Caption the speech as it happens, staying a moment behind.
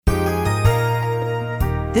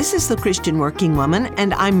This is The Christian Working Woman,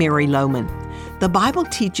 and I'm Mary Lohman. The Bible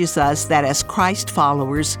teaches us that as Christ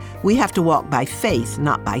followers, we have to walk by faith,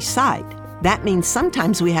 not by sight. That means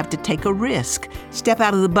sometimes we have to take a risk, step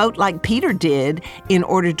out of the boat like Peter did in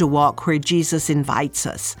order to walk where Jesus invites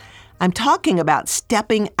us. I'm talking about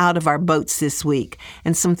stepping out of our boats this week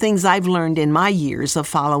and some things I've learned in my years of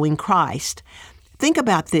following Christ. Think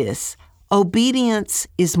about this. Obedience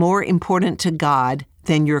is more important to God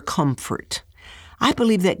than your comfort. I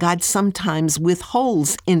believe that God sometimes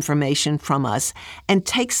withholds information from us and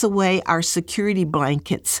takes away our security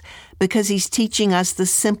blankets because He's teaching us the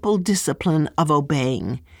simple discipline of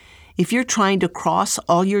obeying. If you're trying to cross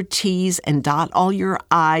all your T's and dot all your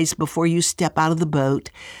I's before you step out of the boat,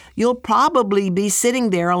 you'll probably be sitting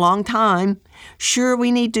there a long time. Sure,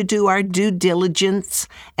 we need to do our due diligence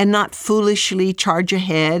and not foolishly charge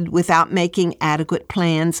ahead without making adequate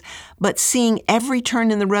plans, but seeing every turn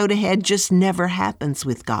in the road ahead just never happens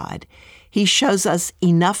with God. He shows us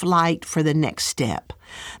enough light for the next step.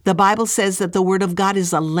 The Bible says that the Word of God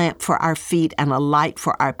is a lamp for our feet and a light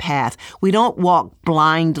for our path. We don't walk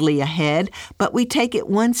blindly ahead, but we take it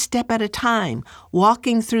one step at a time,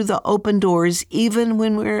 walking through the open doors even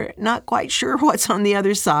when we're not quite sure what's on the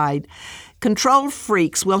other side. Control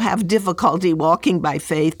freaks will have difficulty walking by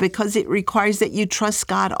faith because it requires that you trust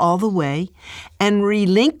God all the way and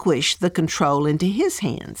relinquish the control into His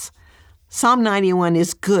hands. Psalm 91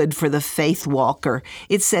 is good for the faith walker.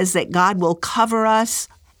 It says that God will cover us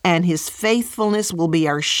and His faithfulness will be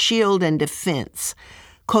our shield and defense.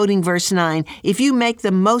 Quoting verse 9, "If you make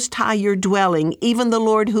the Most High your dwelling, even the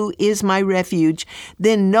Lord who is my refuge,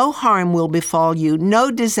 then no harm will befall you, no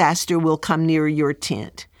disaster will come near your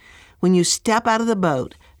tent." When you step out of the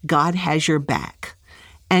boat, God has your back.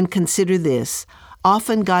 And consider this.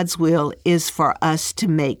 Often God's will is for us to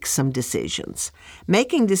make some decisions.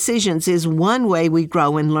 Making decisions is one way we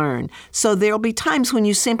grow and learn. So there'll be times when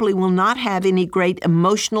you simply will not have any great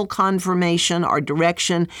emotional confirmation or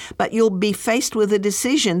direction, but you'll be faced with a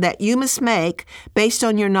decision that you must make based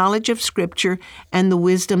on your knowledge of Scripture and the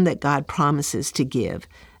wisdom that God promises to give.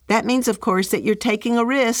 That means, of course, that you're taking a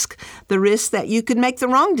risk, the risk that you could make the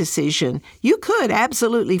wrong decision. You could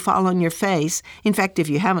absolutely fall on your face. In fact, if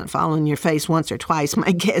you haven't fallen on your face once or twice,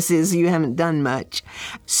 my guess is you haven't done much.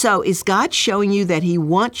 So is God showing you that He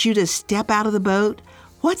wants you to step out of the boat?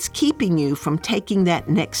 What's keeping you from taking that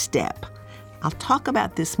next step? I'll talk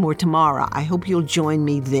about this more tomorrow. I hope you'll join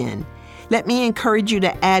me then. Let me encourage you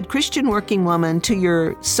to add Christian Working Woman to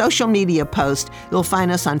your social media post. You'll find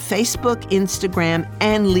us on Facebook, Instagram,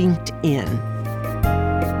 and LinkedIn.